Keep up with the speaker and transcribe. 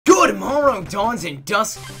Good morning, dawns and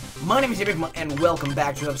dusk. My name is DayBreakSnake, and welcome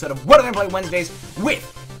back to an episode of What Are They Play Wednesdays with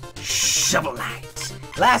Shovel Knight.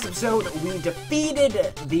 Last episode, we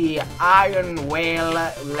defeated the Iron Whale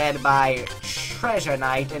led by Treasure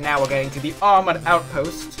Knight, and now we're getting to the Armored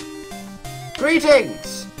Outpost.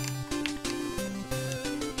 Greetings!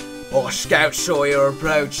 Our scouts saw you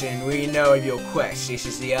approaching. We know of your quest. This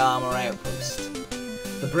is the Armored Outpost.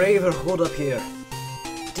 The brave are holed up here,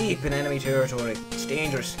 deep in enemy territory. It's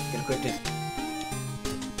dangerous. Get equipped.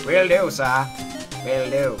 Will do, sir. Will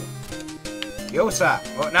do. You, sir.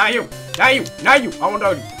 Oh, not you. Not you. Not you. I won't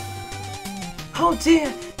do. Oh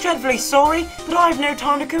dear. Dreadfully sorry, but I have no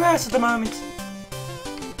time to converse at the moment.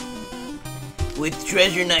 With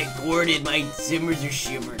Treasure Knight thwarted, my simmers are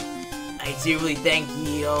shivered. I sincerely thank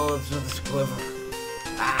ye all for this quiver.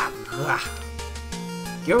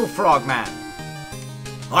 You, Frogman.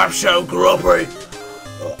 I'm so grumpy.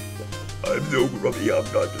 I'm so grumpy, I'm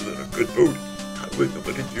not just in a good mood. I wish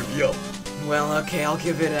somebody could cheer me up. Well, okay, I'll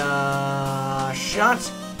give it a shot.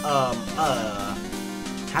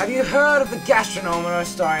 Have you heard of the gastronomer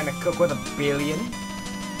starting to cook with $1 billion?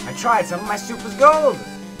 I tried some, my soup was gold.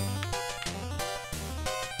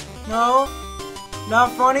 No?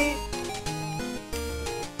 Not funny?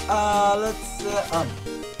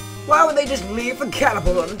 Why would they just leave the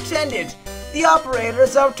catapult unattended? The operator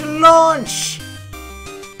is out to launch!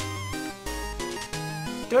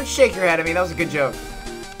 Don't shake your head at me, that was a good joke.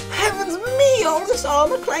 Heavens me, all this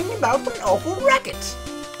armor clanging about with an awful racket!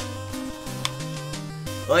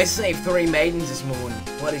 I saved 3 maidens this morning.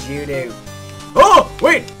 What did you do? Oh!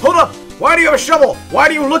 Wait! Hold up! Why do you have a shovel? Why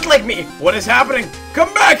do you look like me? What is happening?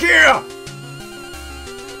 Come back here!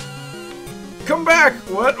 Come back!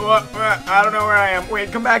 What? I don't know where I am. Wait,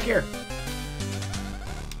 come back here.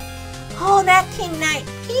 Oh, that King Knight.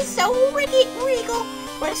 He's so regal.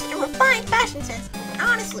 What such a refined fashion sense.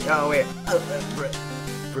 Honestly. Oh, wait.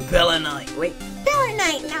 Propeller Knight. Wait. Propeller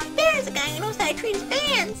Knight. Now there's a guy who knows how to treat his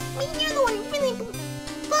fans. I mean, you're the one who really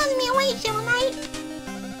blows me away, Shovel Knight.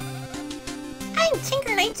 I think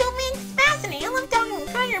Tinker Knight's so fascinating. I love talking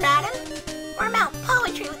to Treasure about him. Or about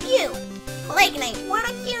poetry with you. Plague Knight. What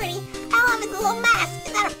a cutie. I love his little mask.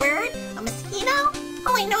 Is that a bird? A mosquito?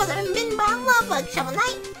 All I know is I've been bitten by a love bug, Shovel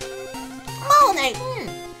Knight. Mole Knight.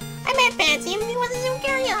 I might fancy him if he wasn't so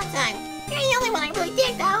carry on time. You're the only one I really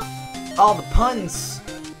dig, though. All the puns.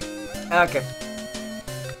 Okay.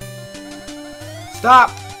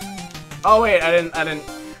 Stop! Oh wait, I didn't.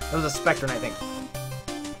 That was a Spectre, I think.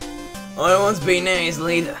 I once been Nary's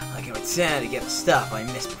leader. I can return to get the stuff I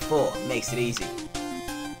missed before. Makes it easy.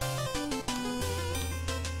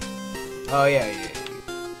 Oh yeah.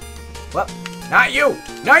 Well, not you!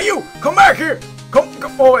 Not you! Come back here! Come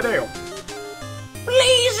over there!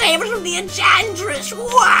 Please save us from the enchantress!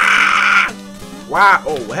 Wah! Wow!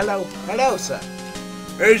 Oh, hello. Hello, sir.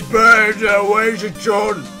 It's bad, where's it,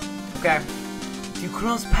 John? Okay. If you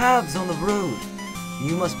cross paths on the road,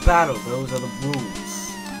 you must battle. Those are the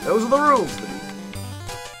rules. Those are the rules, dude.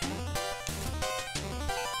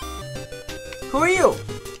 Who are you?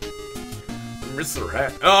 Mr.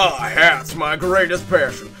 Hat. Hat's my greatest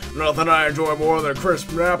passion. Nothing I enjoy more than a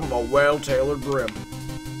crisp nap of a well-tailored brim.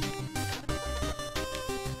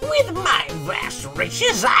 With my vast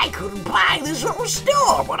riches, I could buy this little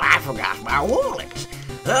store, but I forgot my wallet.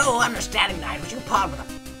 Oh, understanding Knight, would you part with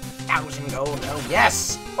 1,000 gold? Oh,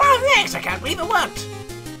 yes. Well, thanks, I can't believe it worked.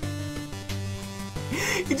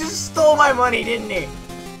 He just stole my money, didn't he?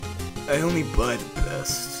 I only buy the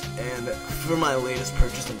best, and for my latest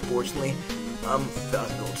purchase, unfortunately, I'm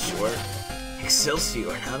 1,000 gold short.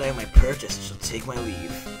 Excelsior, now that I have my purchase, I shall take my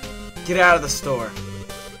leave. Get out of the store.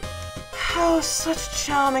 Oh, such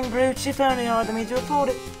charming brutes, if only I had me to afford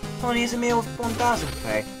it. Only is a meal with 1,000 to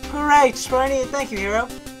pay. Hooray, Spiny, thank you, hero.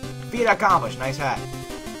 Feat accomplished, nice hat.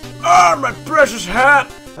 Ah, my precious hat!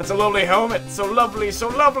 That's a lovely helmet, so lovely, so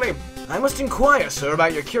lovely! I must inquire, sir,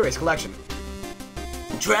 about your curious collection.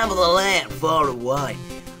 Travel the land far and wide.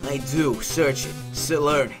 I do searching,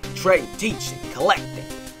 learning, trading, teaching, collecting.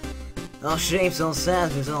 All shapes, all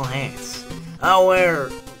sizes, all hats.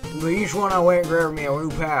 Each one I wear grants me a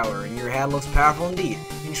new power, and your hat looks powerful indeed.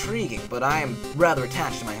 Intriguing, but I am rather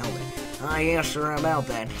attached to my helmet. Yes, sir, about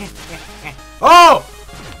that. Oh!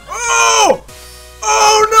 Oh!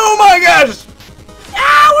 Oh no, my gosh!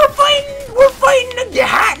 Ah, we're fighting the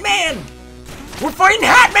Hat Man! We're fighting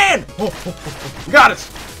Hat Man! You got it!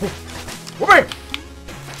 Come here!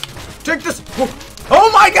 Take this! Oh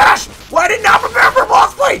my gosh! Why did not prepare for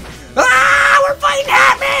boss fight? Ah, we're fighting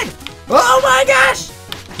Hat Man! Oh my gosh!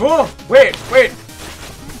 Oh, wait!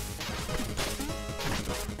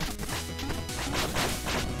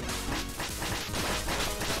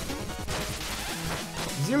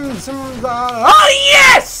 Oh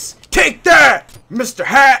yes! Take that, Mr.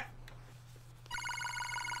 Hat.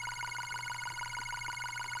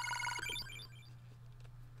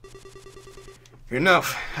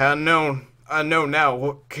 Enough. I know now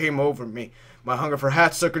what came over me. My hunger for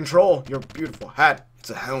hats took control. Your beautiful hat. It's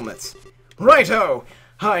a helmet. Righto!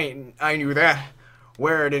 I knew that.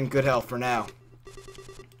 Wear it in good health for now.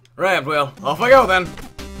 Right, well, off I go then.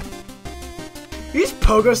 You just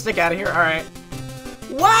pogo stick out of here? Alright.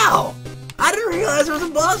 Wow! I didn't realize there was a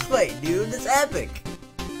boss fight, dude. That's epic.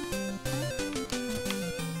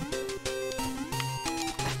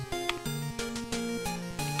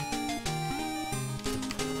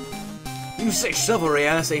 You say chivalry,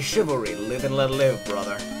 and I say chivalry. Live and let live,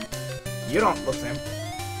 brother. You don't look at him.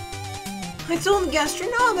 I told the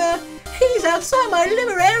gastronome he's outside my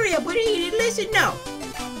liver area, but he didn't listen. No.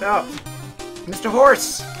 Oh, Mr.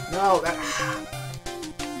 Horse. No, that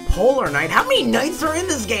Polar Knight. How many knights are in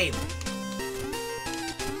this game?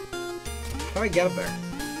 How do I get up there?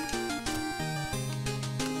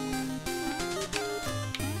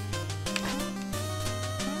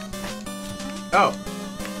 Oh.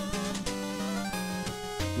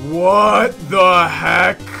 What the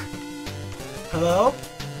heck? Hello?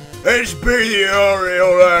 It's be the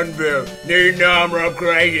Oriole Anvil. Need number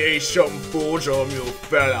crazy something fools on you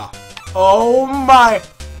fella. Oh my.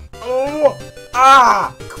 Oh.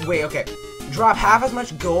 Ah. Wait, okay. Drop half as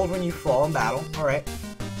much gold when you fall in battle. Alright.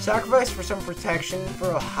 Sacrifice for some protection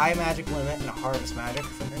for a high magic limit and a harvest magic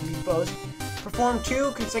from enemy foes. Perform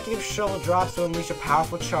 2 consecutive shovel drops to unleash a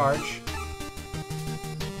powerful charge.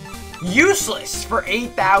 Useless for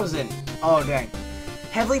 8,000. Oh, dang.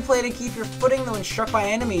 Heavily plated, keep your footing when struck by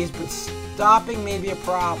enemies, but stopping may be a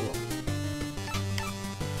problem.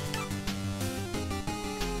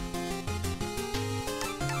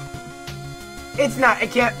 It's not,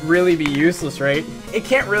 it can't really be useless, right? It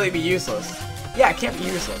can't really be useless. Yeah, it can't be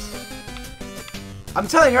useless. I'm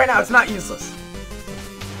telling you right now, it's not useless.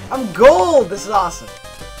 I'm gold! This is awesome.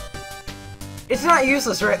 It's not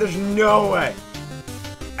useless, right? There's no way.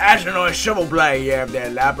 As a nice shovel blade you have there,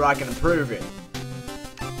 lab, I can improve it.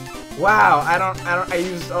 Wow, I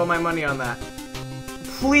used all my money on that.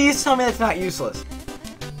 Please tell me that's not useless.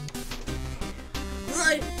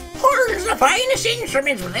 Horns are the finest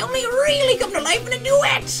instruments, but they only really come to life in a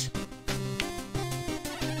duet.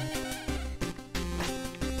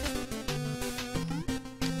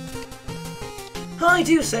 I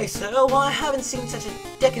do say so. Well, I haven't seen such a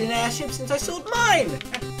decadent airship since I sold mine.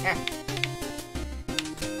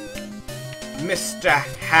 Mr.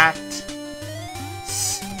 Hat.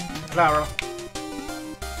 Flower.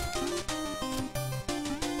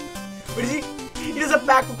 What is he? He does a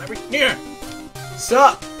backflip every. Here.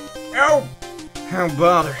 Sup? Oh. How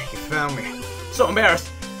bother? You found me. So embarrassed.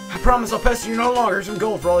 I promise I'll pester you no longer. Some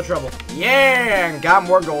gold for all the trouble. Yeah, and got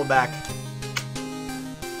more gold back.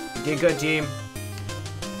 You did good, team.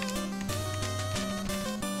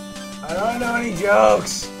 I don't know any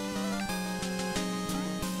jokes.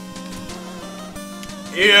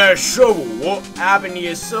 Yeah, so what happened to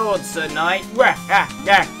your swords tonight?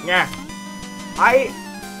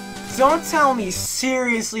 Don't tell me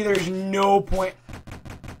seriously there's no point.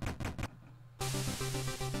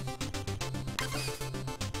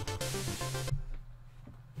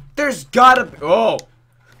 There's gotta be. Oh.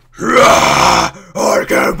 I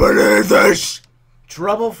can't believe this.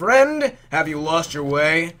 Trouble, friend? Have you lost your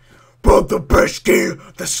way? But the best gear,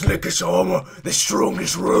 the slickest armor, the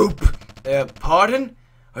strongest rope. Pardon?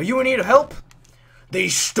 Are you in need of help?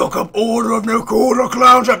 These stuck-up order of no-quarter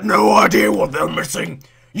clowns have no idea what they're missing.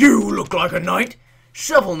 You look like a knight.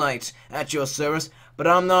 Shovel Knight, at your service, but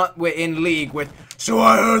I'm not in league with... So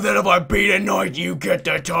I heard that if I beat a knight, you get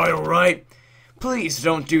the title, right? Please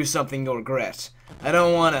don't do something you'll regret. I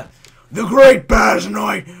don't wanna... The Great Baz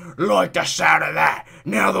Knight like the sound of that.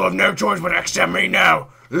 Now they'll have no choice but to accept me now.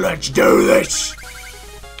 Let's do this.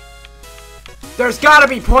 There's gotta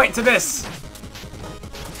be point to this.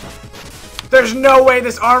 There's no way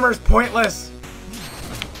this armor's pointless.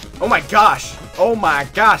 Oh my gosh. Oh my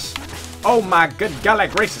gosh. Oh my good golly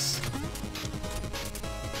gracious.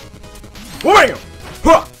 Wham!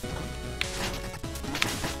 Huh!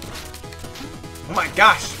 Oh my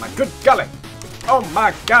gosh. My good golly. Oh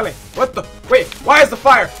my golly. What the? Wait. Why is the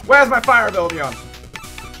fire? Why is my fire ability on?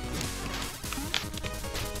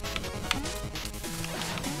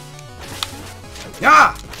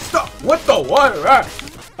 Ah! Stop! What the what?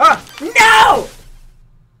 No!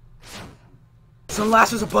 Some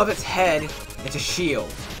lassos above its head. It's a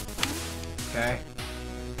shield. Okay.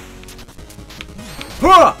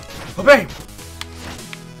 Huh! Obey!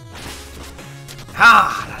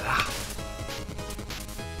 Ha! La, la.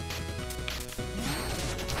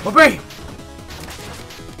 Whoopee!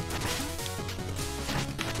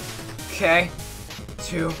 Okay.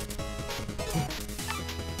 2.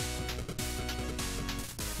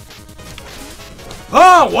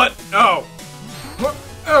 Oh, what? Oh.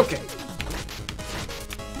 Okay.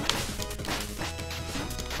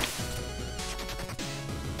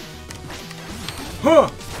 Huh.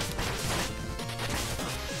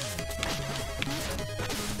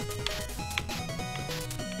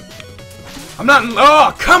 I'm not in.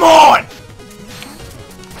 Oh, come on!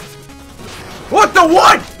 What the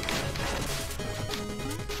what?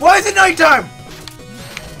 Why is it nighttime?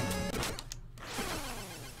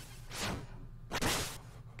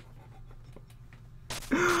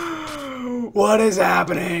 What is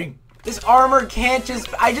happening? This armor can't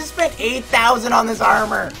just. I just spent 8,000 on this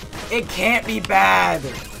armor. It can't be bad.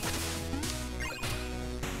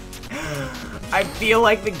 I feel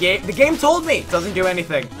like the game told me it doesn't do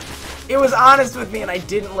anything. It was honest with me and I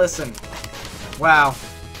didn't listen. Wow.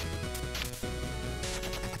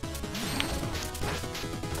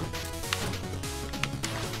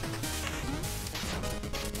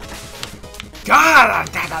 God.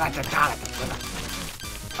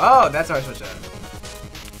 Oh, that's how I switch that.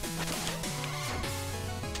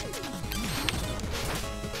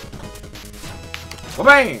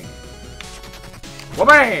 Wha-bang!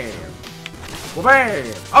 Wha-bang!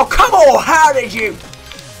 Wha-bang! Oh, come on! How did you?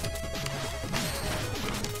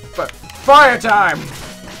 Fire time!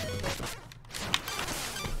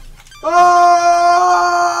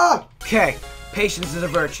 Oh! Okay, patience is a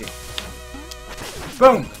virtue.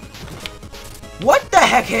 Boom! What the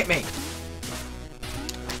heck hit me?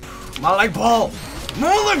 My leg ball!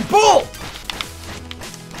 My leg ball!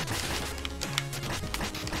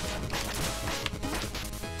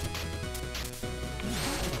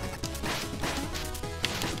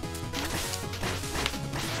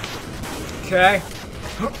 Okay.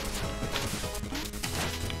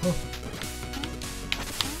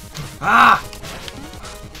 Ah!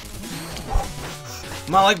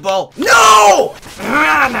 My leg ball. No!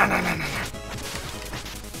 Ah, no, no, no, no, no.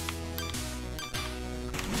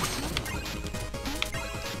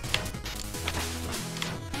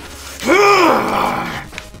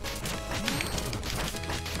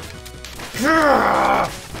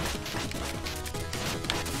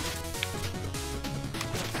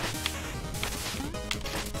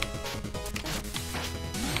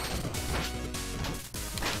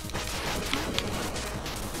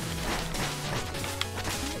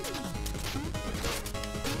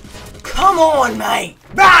 Come on, mate!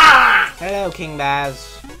 Ah! Hello, King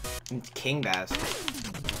Baz. King Baz.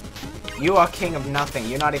 You are king of nothing.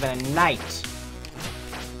 You're not even a knight.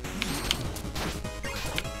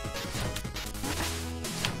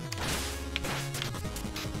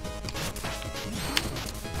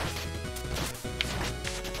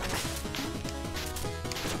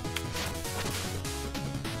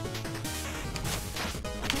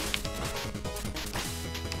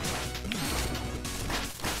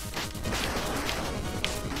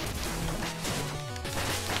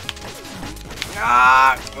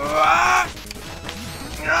 Ah! Ah!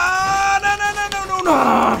 Ah! No, no, no, no, no,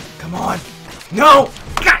 no! Come on! No!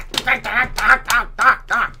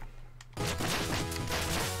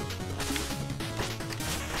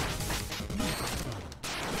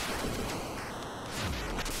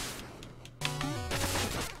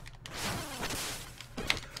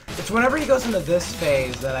 It's whenever he goes into this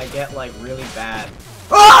phase that I get, like, really bad.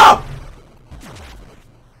 Oh!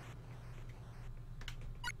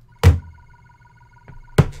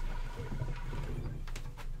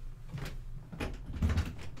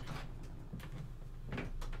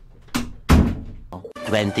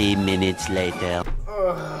 Twenty minutes later.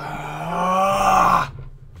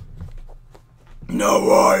 No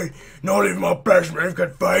way! Not even my best move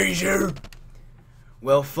can phase you!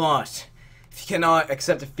 Well fought. If you cannot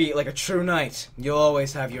accept defeat like a true knight, you'll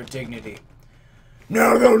always have your dignity.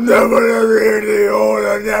 Now they'll never ever hear the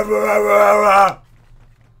order, never ever ever!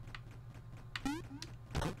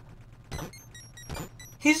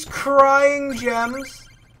 He's crying, Gems.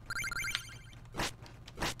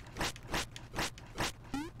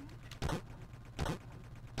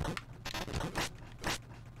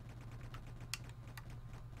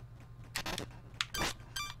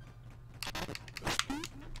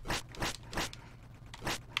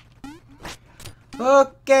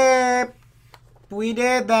 Okay, we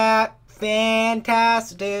did that.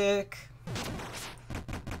 Fantastic.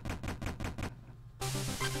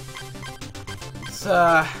 It's,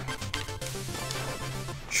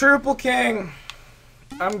 Triple King.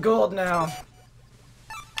 I'm gold now.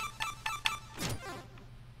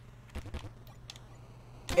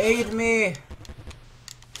 Aid me.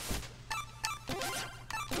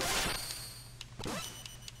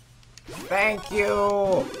 Thank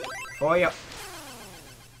you. For you.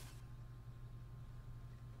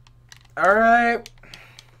 Alright.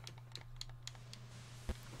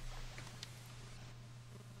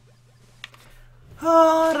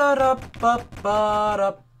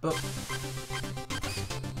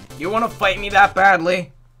 You want to fight me that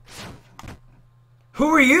badly? Who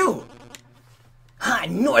are you? Hi,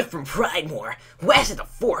 north from Pridemore, west at the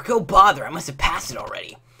fork. Oh bother, I must have passed it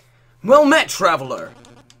already. Well met, traveler.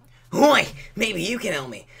 Oi, maybe you can help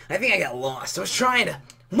me. I think I got lost. I was trying to...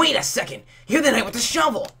 Wait a second, you're the knight with the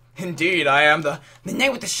shovel. Indeed, I am the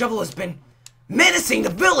knight with the shovel has been menacing the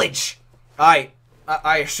village. I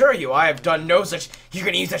assure you, I have done no such... You're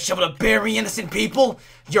gonna use that shovel to bury innocent people?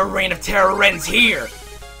 Your reign of terror ends here.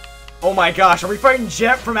 Oh my gosh, are we fighting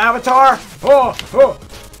Jet from Avatar?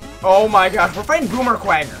 Oh my gosh, we're fighting Boomer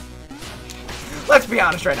Kuwanger. Let's be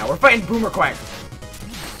honest right now, we're fighting Boomer Kuwanger.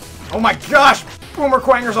 Oh my gosh, Boomer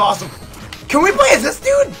Kuwanger's awesome. Can we play as this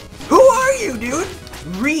dude? Who are you, dude?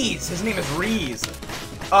 Reese, his name is Reese.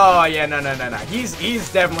 Oh yeah, no.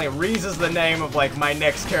 He's definitely, Reese is the name of like my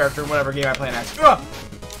next character in whatever game I play next. Yeah,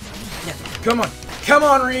 come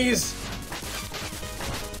on, Reese.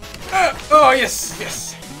 Oh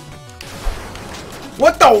yes.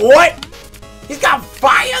 What the what? He's got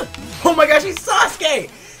fire? Oh my gosh, he's Sasuke!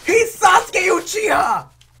 He's Sasuke Uchiha!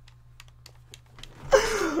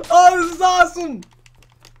 Oh, this is awesome!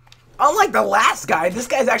 Unlike the last guy, this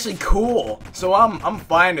guy's actually cool. So I'm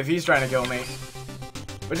fine if he's trying to kill me.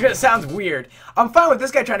 Which sounds weird. I'm fine with this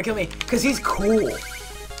guy trying to kill me because he's cool.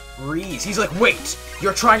 Reese, he's like, wait,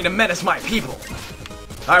 you're trying to menace my people.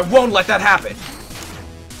 I won't let that happen.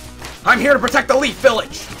 I'm here to protect the Leaf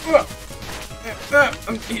Village.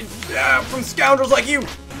 From scoundrels like you.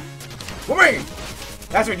 Whooping!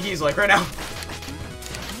 That's what he's like right now.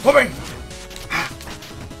 Whooping!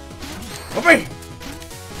 Whooping!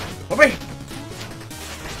 Whooping!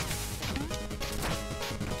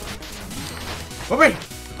 Whooping!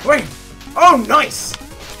 Whooping! Oh, nice!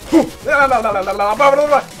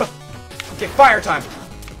 Okay, fire time.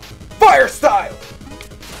 Fire style!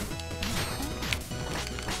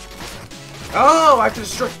 Oh, I have to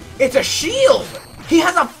destroy... It's a shield! He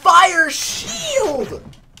has a fire shield!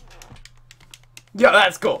 Yo,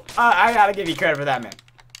 that's cool. I gotta give you credit for that, man.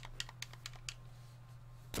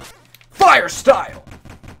 Fire style!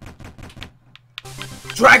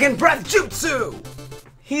 Dragon Breath Jutsu!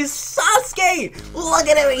 He's Sasuke! Look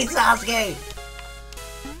at him, he's Sasuke!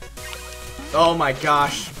 Oh my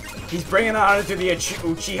gosh. He's bringing honor to the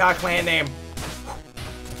Uchiha clan name.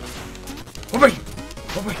 Whooping!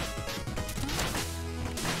 Whooping!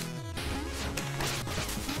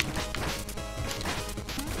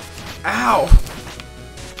 Ow!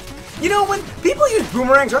 You know, when people use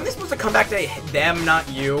boomerangs, aren't they supposed to come back to them, not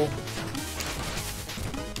you?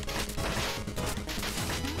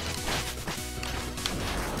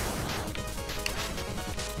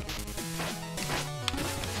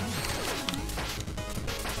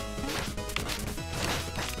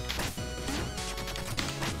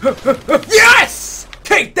 Yes!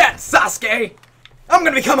 Take that, Sasuke! I'm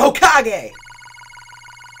gonna become Hokage!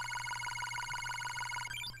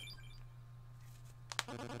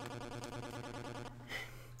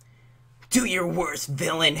 Do your worst,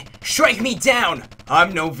 villain! Strike me down!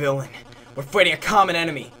 I'm no villain. We're fighting a common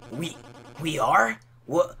enemy. We are?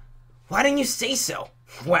 What? Why didn't you say so?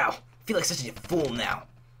 Wow, I feel like such a fool now.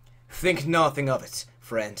 Think nothing of it,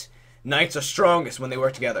 friend. Knights are strongest when they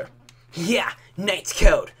work together. Yeah, Knight's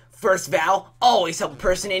Code. First vow, always help a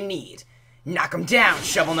person in need. Knock him down,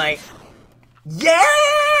 Shovel Knight. Yeah!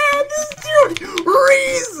 This dude!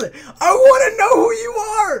 Reese! I wanna know who you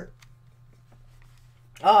are!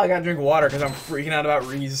 Oh, I gotta drink water because I'm freaking out about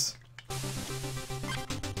Reese.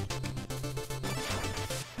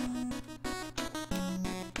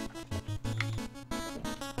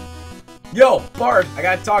 Yo, Bart, I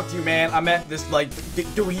gotta talk to you, man. I met this, like,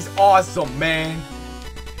 dude, he's awesome, man.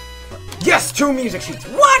 Yes, 2 music sheets.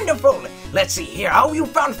 Wonderful! Let's see here. How you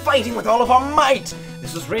found fighting with all of our might?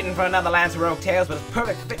 This was written for another Lance of Rogue Tales, but it's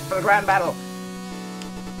perfect fit for the grand battle.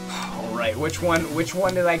 Alright, which one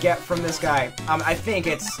did I get from this guy? I think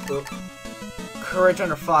it's Courage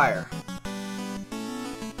Under Fire.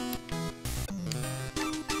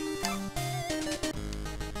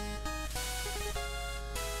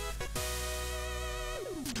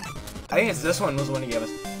 I think it's this one was the one he gave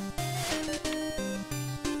us.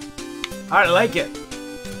 Alright, I like it.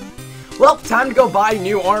 Well, time to go buy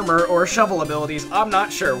new armor or shovel abilities. I'm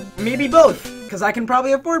not sure. Maybe both, because I can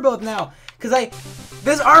probably afford both now. Because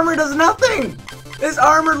this armor does nothing! This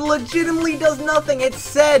armor legitimately does nothing. It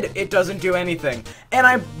said it doesn't do anything. And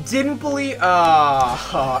I didn't believe,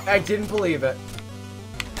 I didn't believe it.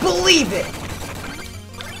 Believe it!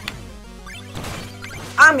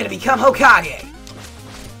 I'm gonna become Hokage!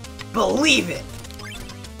 Believe it!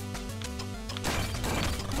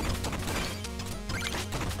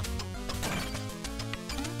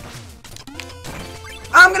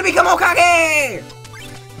 I'm gonna become Hokage!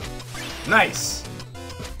 Nice.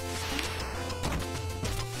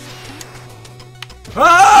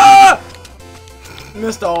 Ah!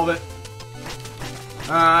 Missed all of it.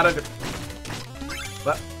 I don't.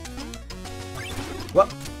 What? What?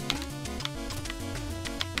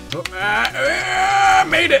 Oh,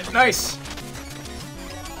 made it. Nice.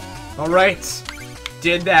 All right.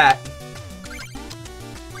 Did that.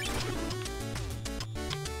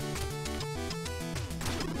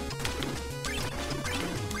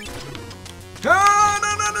 Ah,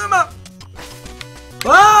 no.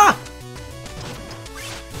 Ah!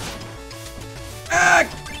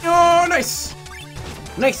 Oh, nice!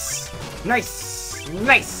 Nice!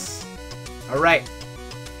 Alright.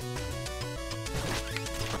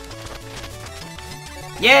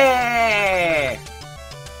 Yeah!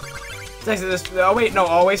 Oh, wait, no,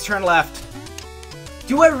 always turn left.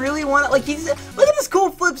 Do I really want it? Like, look at this cool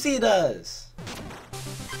flips he does!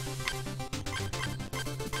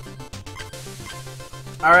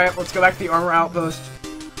 Alright, let's go back to the armor outpost.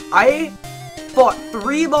 I fought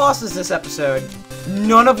 3 bosses this episode,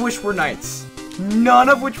 none of which were knights.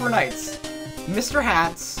 Mr.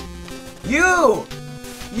 Hats, you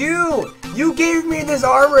gave me this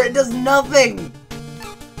armor, it does nothing!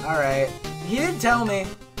 Alright, he didn't tell me.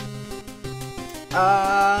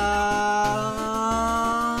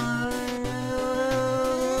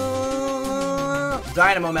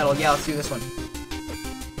 Dynamo metal, yeah, let's do this one.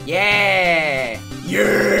 Yeah!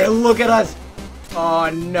 Yeah, look at us! Oh,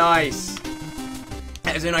 nice.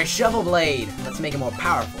 That is a nice shovel blade. Let's make it more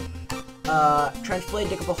powerful. Trench blade,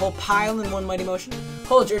 dig up a whole pile in one mighty motion.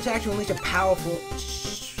 Hold your attack to unleash a powerful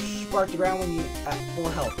spark the ground when you at full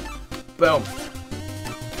health. Boom.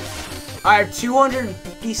 I have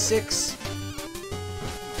 256.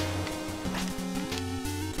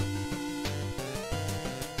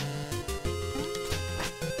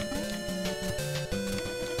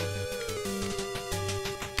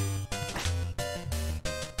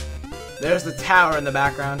 There's the tower in the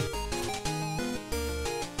background.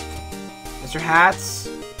 Mr. Hats.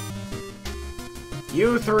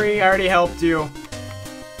 You 3, I already helped you.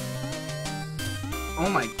 Oh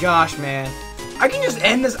my gosh, man. I can just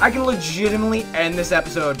end this. I can legitimately end this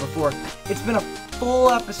episode before. It's been a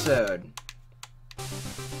full episode.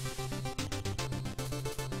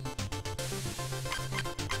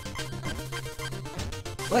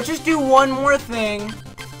 Let's just do one more thing.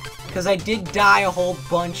 Because I did die a whole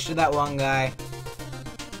bunch to that one guy.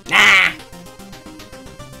 Nah!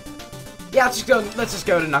 Yeah, let's just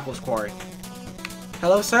go to Knuckles' quarry.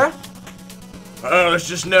 Hello, sir? Oh, there's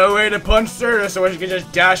just no way to punch through this, so we can just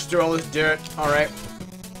dash through all this dirt. Alright.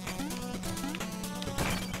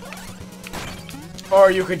 Or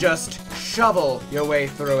you could just shovel your way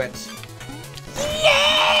through it.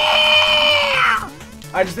 Yeah!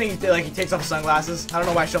 I just think like he takes off sunglasses. I don't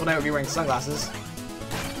know why Shovel Knight would be wearing sunglasses.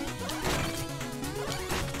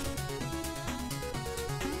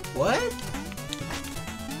 What?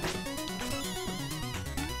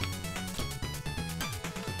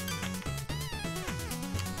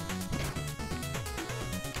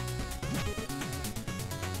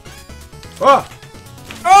 Oh!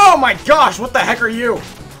 Oh my gosh, what the heck are you?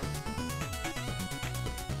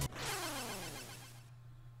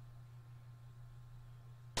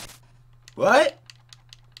 What?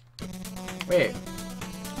 Wait.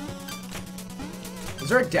 Is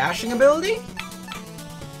there a dashing ability?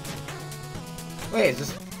 Wait, is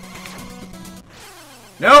this...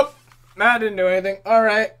 Nope! That didn't do anything.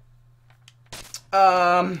 Alright.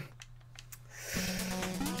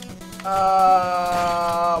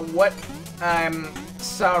 What? I'm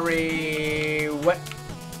sorry. What?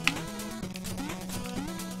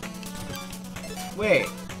 Wait.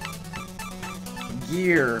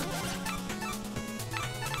 Gear.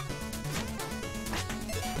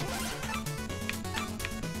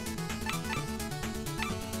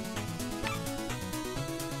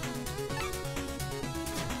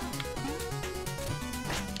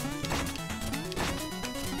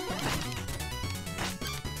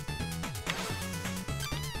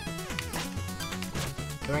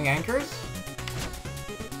 Doing anchors?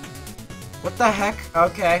 What the heck?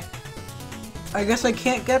 Okay. I guess I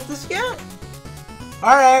can't get this yet?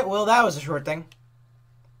 Alright, well that was a short thing.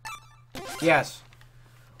 Yes.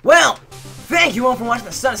 Well, thank you all for watching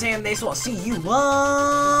the Sun Sand Day, so I'll see you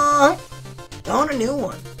on a new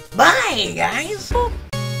one. Bye, guys!